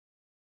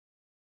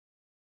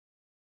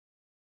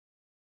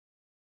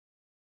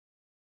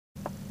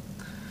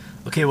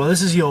Okay, well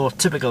this is your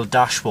typical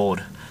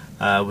dashboard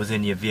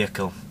within your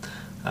vehicle.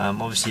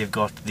 Obviously you've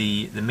got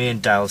the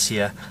main dials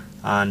here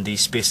and the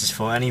spaces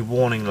for any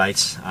warning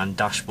lights and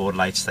dashboard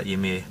lights that you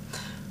may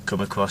come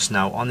across.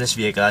 Now on this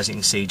vehicle, as you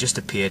can see, just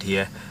appeared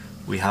here,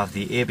 we have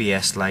the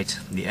ABS light,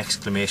 the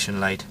exclamation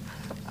light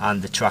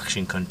and the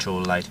traction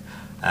control light,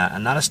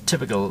 and that is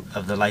typical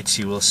of the lights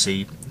you will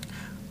see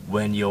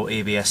when your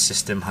ABS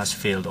system has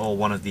failed or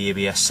one of the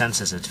ABS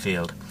sensors had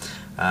failed.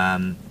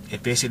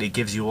 It basically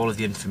gives you all of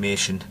the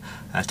information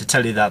to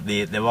tell you that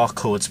there are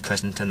codes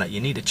present and that you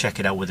need to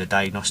check it out with a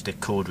diagnostic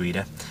code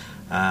reader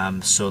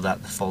so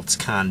that the faults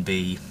can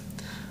be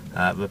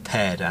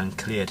repaired and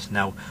cleared.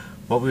 Now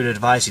what we would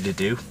advise you to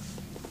do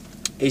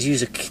is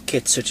use a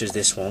kit such as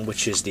this one,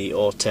 which is the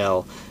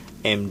Autel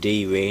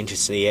MD range.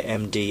 It's the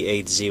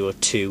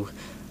MD802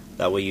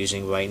 that we're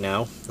using right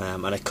now,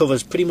 and it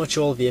covers pretty much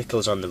all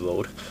vehicles on the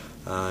road,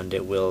 and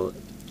it will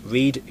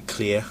read,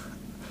 clear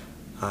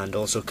and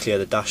also clear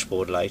the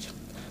dashboard light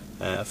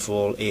for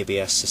all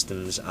ABS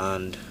systems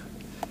and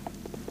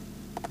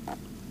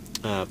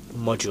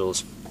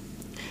modules.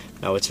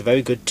 Now it's a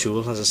very good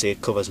tool. As I say,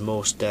 it covers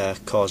most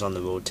cars on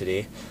the road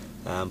today,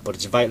 but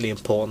it's vitally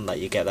important that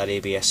you get that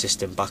ABS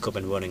system back up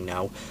and running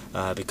now,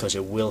 because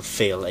it will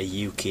fail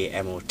a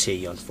UK MOT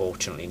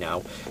unfortunately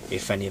now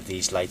if any of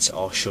these lights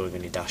are showing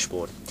on your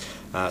dashboard.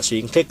 So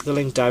you can click the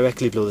link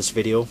directly below this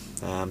video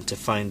to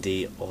find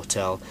the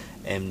Autel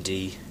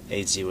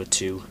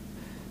MD802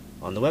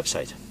 on the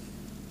website.